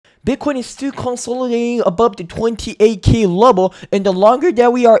Bitcoin is still consolidating above the 28k level, and the longer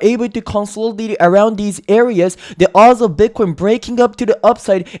that we are able to consolidate around these areas, the odds of Bitcoin breaking up to the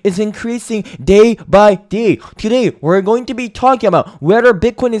upside is increasing day by day. Today, we're going to be talking about whether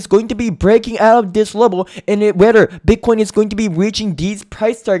Bitcoin is going to be breaking out of this level, and whether Bitcoin is going to be reaching these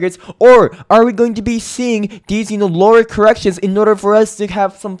price targets, or are we going to be seeing these lower corrections in order for us to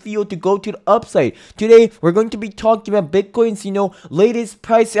have some fuel to go to the upside. Today, we're going to be talking about Bitcoin's latest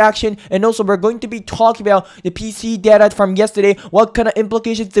price action, and also we're going to be talking about the PC data from yesterday. What kind of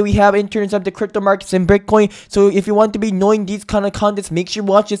implications do we have in terms of the crypto markets and Bitcoin? So if you want to be knowing these kind of contents, make sure you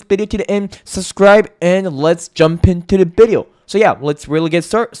watch this video to the end, subscribe, and let's jump into the video. So yeah, let's really get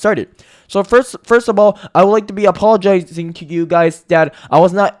started. So first of all, I would like to be apologizing to you guys that I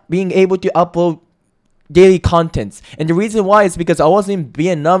was not being able to upload daily contents, and the reason why is because I was in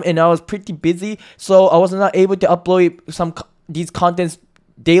Vietnam and I was pretty busy, so I was not able to upload these contents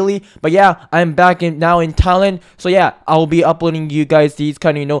daily. But yeah, I'm back now in Thailand, so yeah, I will be uploading you guys these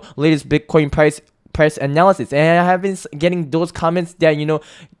kind of latest Bitcoin price analysis, and I have been getting those comments that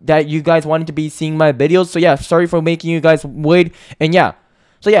that you guys wanted to be seeing my videos. So yeah, sorry for making you guys wait, and yeah,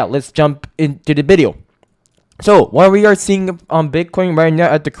 so yeah, let's jump into the video. So what we are seeing on Bitcoin right now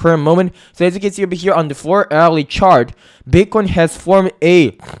at the current moment, so as you can see over here on the 4-hourly chart, Bitcoin has formed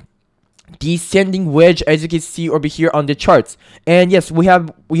a descending wedge, as you can see over here on the charts. And yes, we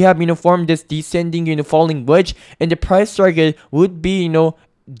have formed this descending falling wedge, and the price target would be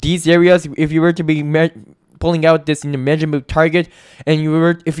these areas. If you were to be pulling out this measurement target, and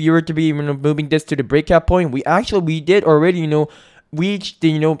if you were to be moving this to the breakout point, we did already reach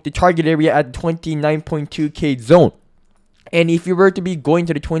the target area at 29.2k zone. And if you were to be going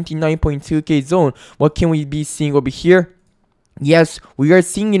to the 29.2k zone, what can we be seeing over here? Yes, we are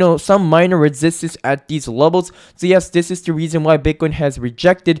seeing some minor resistance at these levels. So yes, this is the reason why Bitcoin has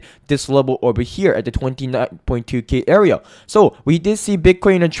rejected this level over here at the 29.2k area. So we did see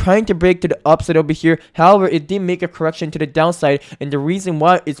Bitcoin trying to break to the upside over here. However, it did make a correction to the downside, and the reason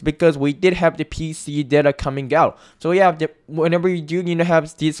why is because we did have the PC data coming out. So yeah, whenever you do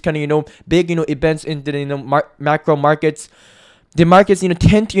have these kind of big events in the macro markets, the markets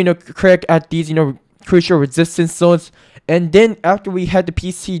tend to correct at these crucial resistance zones. And then after we had the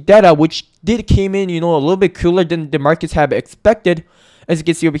PC data, which did came in a little bit cooler than the markets have expected, as you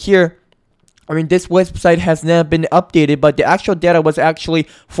can see over here. I mean, this website has not been updated, but the actual data was actually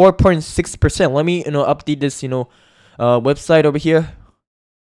 4.6%. Let me update this website over here.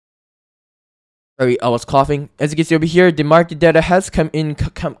 Sorry, I was coughing. As you can see over here, the market data has come in.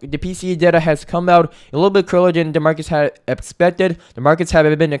 The PC data has come out a little bit cooler than the markets had expected. The markets have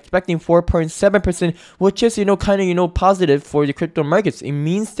been expecting 4.7%, which is kind of positive for the crypto markets. It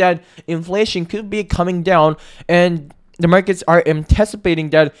means that inflation could be coming down, and the markets are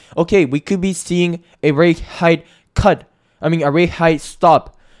anticipating that okay, we could be seeing a rate hike a rate hike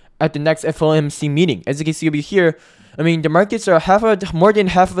stop at the next FOMC meeting. As you can see over here, I mean, the markets are more than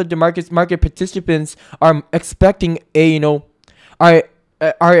half of the market participants are expecting are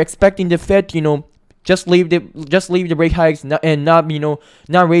expecting the Fed just leave the rate hikes and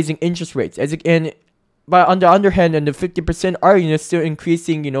not raising interest rates. But on the other hand, and the 50% are still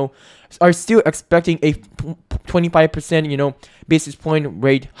increasing, are still expecting a 25% basis point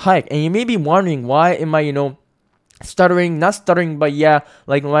rate hike. And you may be wondering, why am I not stuttering, but yeah,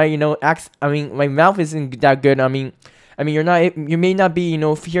 like my my mouth isn't that good. I mean you may not be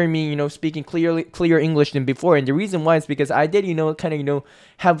hearing me speaking clear English than before, and the reason why is because I did kind of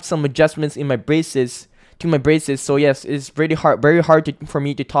have some adjustments in my braces so yes, it's very hard for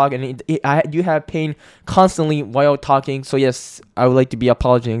me to talk, and I do have pain constantly while talking. So yes, I would like to be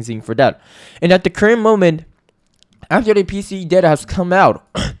apologizing for that. And at the current moment, after the PC data has come out,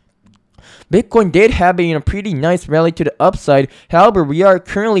 Bitcoin did have a pretty nice rally to the upside. However, we are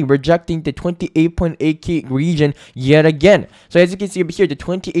currently rejecting the 28.8k region yet again. So as you can see over here, the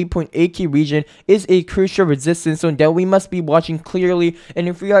 28.8k region is a crucial resistance zone that we must be watching clearly. And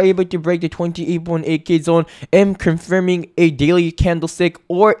if we are able to break the 28.8k zone and confirming a daily candlestick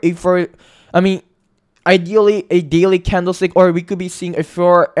or ideally a daily candlestick, or we could be seeing a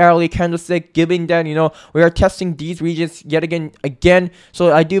 4-hourly candlestick, given that we are testing these regions yet again.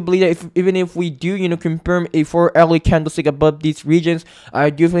 So I do believe that even if we do confirm a 4-hourly candlestick above these regions, I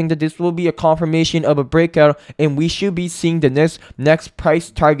do think that this will be a confirmation of a breakout, and we should be seeing the next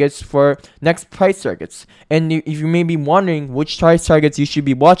price targets for next price targets. And if you may be wondering which price targets you should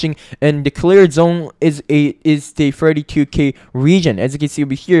be watching, and the clear zone is the 32k region. As you can see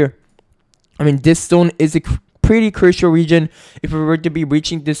over here, I mean, this zone is pretty crucial region. If we were to be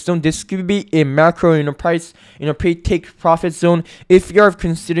reaching this zone, this could be a macro price take profit zone if you're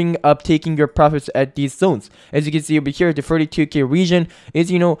considering taking your profits at these zones. As you can see over here, the 42k region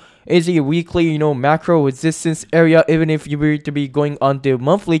is is a weekly macro resistance area. Even if you were to be going on the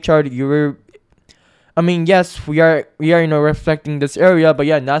monthly chart, yes, we are reflecting this area, but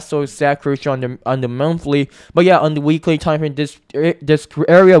yeah, not so exact crucial on the monthly. But yeah, on the weekly time frame, this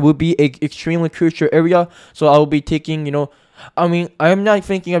area will be a extremely crucial area. So I will be taking I'm not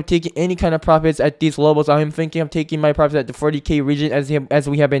thinking of taking any kind of profits at these levels. I'm thinking of taking my profits at the 40k region as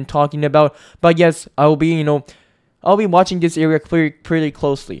we have been talking about. But yes, I'll be watching this area pretty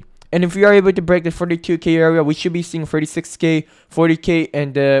closely. And if we are able to break the 42k area, we should be seeing 36k, 40k,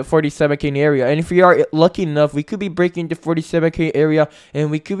 and 47k area. And if we are lucky enough, we could be breaking the 47k area, and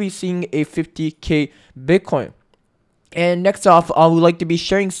we could be seeing a 50k Bitcoin. And next off, I would like to be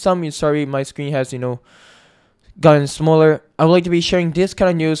sharing some. Sorry, my screen has gotten smaller. I would like to be sharing this kind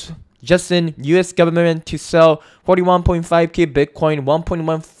of news. Just in, U.S. government to sell 41.5k Bitcoin,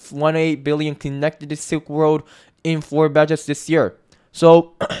 1.118 billion connected to Silk Road in 4 batches this year.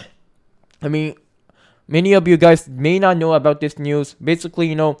 So. Many of you guys may not know about this news.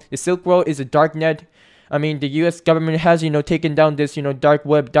 Basically, the Silk Road is a dark net. The U.S. government has, taken down this, dark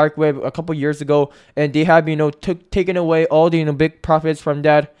web a couple years ago, and they have, taken away all the, big profits from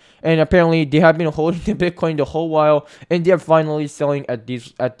that. And apparently, they have been holding the Bitcoin the whole while, and they are finally selling at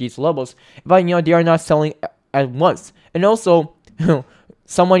these levels. But they are not selling at once. And also,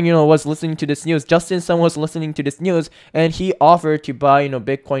 someone was listening to this news. Someone was listening to this news, and he offered to buy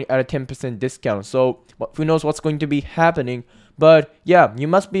Bitcoin at a 10% discount. So who knows what's going to be happening? But yeah, you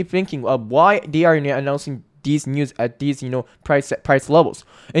must be thinking of why they are announcing these news at these price levels.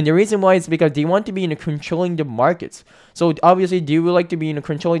 And the reason why is because they want to be controlling the markets. So obviously they would like to be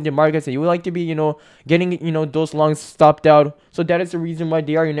controlling the markets, and you would like to be getting those longs stopped out. So that is the reason why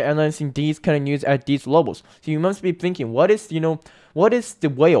they are announcing these kind of news at these levels. So you must be thinking, what is the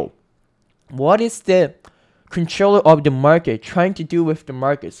whale? What is the controller of the market trying to do with the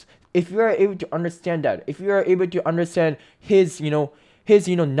markets? If you are able to understand that, if you are able to understand his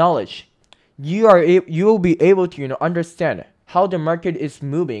knowledge, you will be able to understand how the market is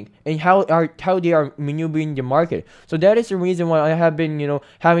moving and how they are maneuvering the market. So that is the reason why I have been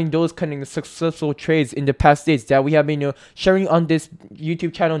having those kind of successful trades in the past days that we have been sharing on this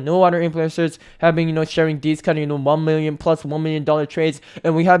YouTube channel. No other influencers have been sharing these kind of $1 million plus $1 million trades,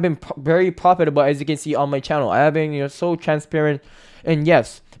 and we have been very profitable, as you can see on my channel. I have been so transparent, and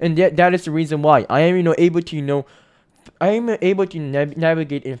yes, and that is the reason why I am able to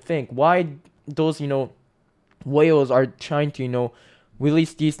navigate and think why those whales are trying to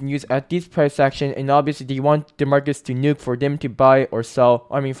release these news at this price action. And obviously they want the markets to nuke for them to buy or sell.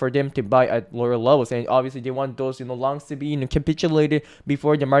 For them to buy at lower levels, and obviously they want those longs to be capitulated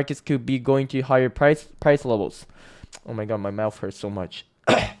before the markets could be going to higher price levels. Oh my god, my mouth hurts so much.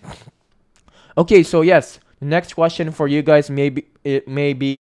 Okay, so yes, the next question for you guys may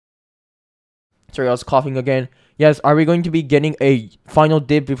be sorry, I was coughing again. Yes, are we going to be getting a final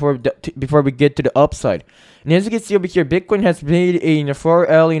dip before we get to the upside? And as you can see over here, Bitcoin has made a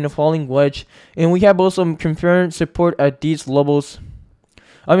 4L in a falling wedge, and we have also confirmed support at these levels.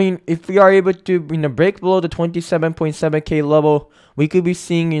 If we are able to break below the 27.7k level, we could be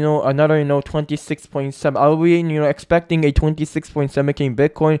seeing another 26.7. I will be expecting a 26.7k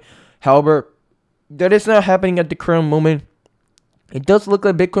Bitcoin. However, that is not happening at the current moment. It does look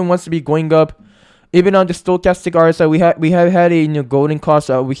like Bitcoin wants to be going up. Even on the stochastic RSI, we have had a golden cross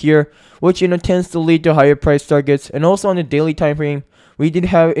over here, which tends to lead to higher price targets. And also on the daily time frame, we did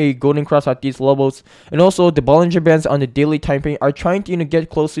have a golden cross at these levels. And also the Bollinger Bands on the daily time frame are trying to get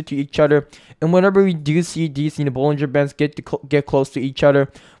closer to each other. And whenever we do see these Bollinger Bands get close to each other,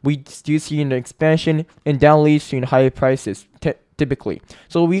 we do see expansion, and that leads to higher prices typically.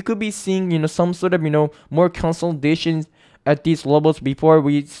 So we could be seeing some sort of more consolidation at these levels before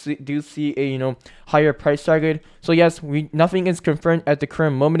we do see a higher price target. So yes, nothing is confirmed at the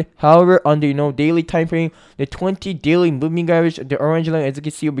current moment. However, on the daily time frame, the 20 daily moving average, the orange line, as you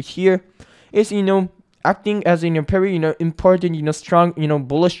can see over here, is acting as a very important strong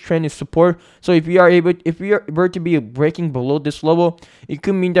bullish trend is support. So if we were to be breaking below this level, it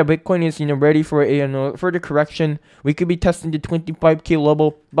could mean that Bitcoin is ready for a further correction. We could be testing the 25k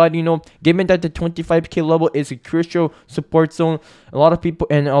level, but given that the 25k level is a crucial support zone, a lot of people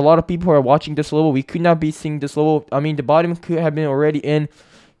who are watching this level, we could not be seeing this level. The bottom could have been already in.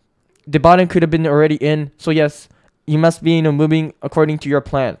 The bottom could have been already in. So yes, you must be moving according to your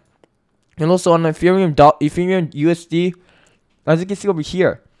plan. And also on Ethereum USD, as you can see over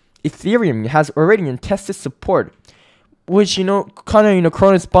here, Ethereum has already tested support, which kind of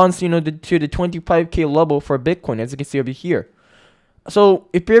corresponds to the 25k level for Bitcoin, as you can see over here. So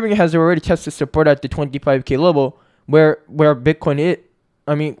Ethereum has already tested support at the 25k level, where Bitcoin is.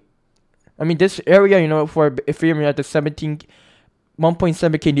 I mean this area, for Ethereum at the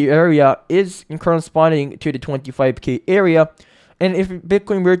 1.7k area is corresponding to the 25k area. And if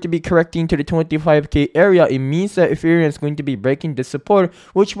Bitcoin were to be correcting to the 25k area, it means that Ethereum is going to be breaking the support,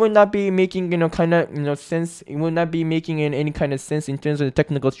 which would not be making sense. It would not be making any kind of sense in terms of the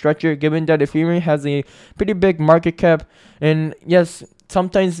technical structure, given that Ethereum has a pretty big market cap. And yes,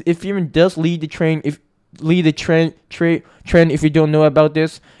 sometimes Ethereum does lead the trend. If if you don't know about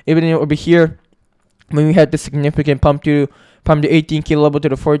this, even over here, when we had the significant pump from the 18k level to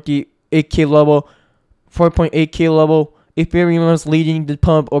the 48k level, 4.8k level, Ethereum was leading the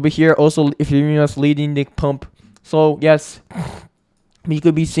pump over here. Also, Ethereum was leading the pump. So yes, we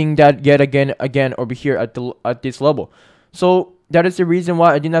could be seeing that yet again over here at this level. So that is the reason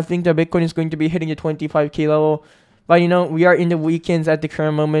why I do not think that Bitcoin is going to be hitting the 25k level. But we are in the weekends at the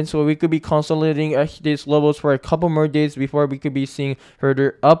current moment, so we could be consolidating at these levels for a couple more days before we could be seeing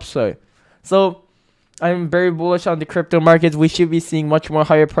further upside. So I'm very bullish on the crypto markets. We should be seeing much more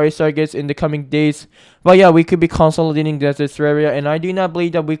higher price targets in the coming days. But yeah, we could be consolidating this area, and I do not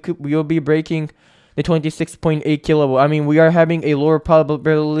believe that we will be breaking the 26.8k level. I mean, we are having a lower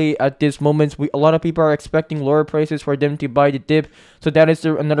probability at this moment. A lot of people are expecting lower prices for them to buy the dip, so that is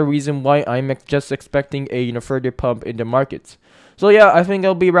another reason why I'm just expecting a further pump in the markets. So yeah, I think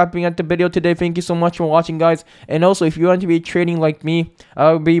I'll be wrapping up the video today. Thank you so much for watching, guys. And also, if you want to be trading like me,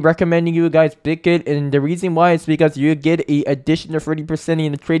 I'll be recommending you guys Bitget. And the reason why is because you get a additional 30%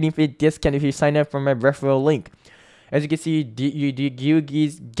 in the trading fee discount if you sign up for my referral link. As you can see, you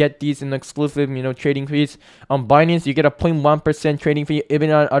get these in exclusive, trading fees. On Binance, you get a 0.1% trading fee,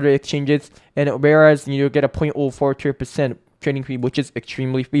 even on other exchanges. And whereas you get a 0.042% trading fee, which is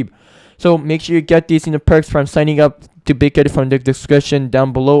extremely cheap. So make sure you get these perks from signing up to Bitget from the description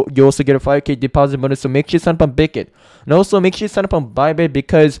down below. You also get a 5k deposit bonus. So make sure you sign up on Bitget. And also make sure you sign up on BYBIT,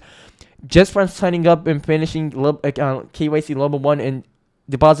 because just from signing up and finishing KYC level 1 and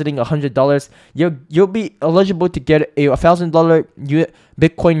depositing $100, you'll be eligible to get a $1,000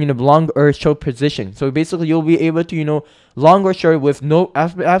 Bitcoin in a long or short position. So basically, you'll be able to long or short with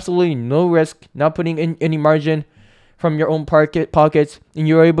absolutely no risk, not putting in any margin from your own pockets, and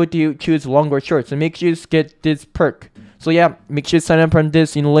you're able to choose long or short. So make sure you get this perk. So yeah, make sure you sign up on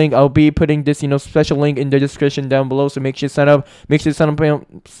this link. I'll be putting this special link in the description down below. So make sure you sign up. Make sure you sign up.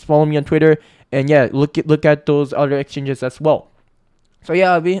 Follow me on Twitter, and yeah, look at those other exchanges as well. So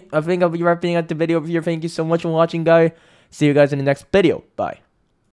yeah, I think I'll be wrapping up the video over here. Thank you so much for watching, guys. See you guys in the next video. Bye.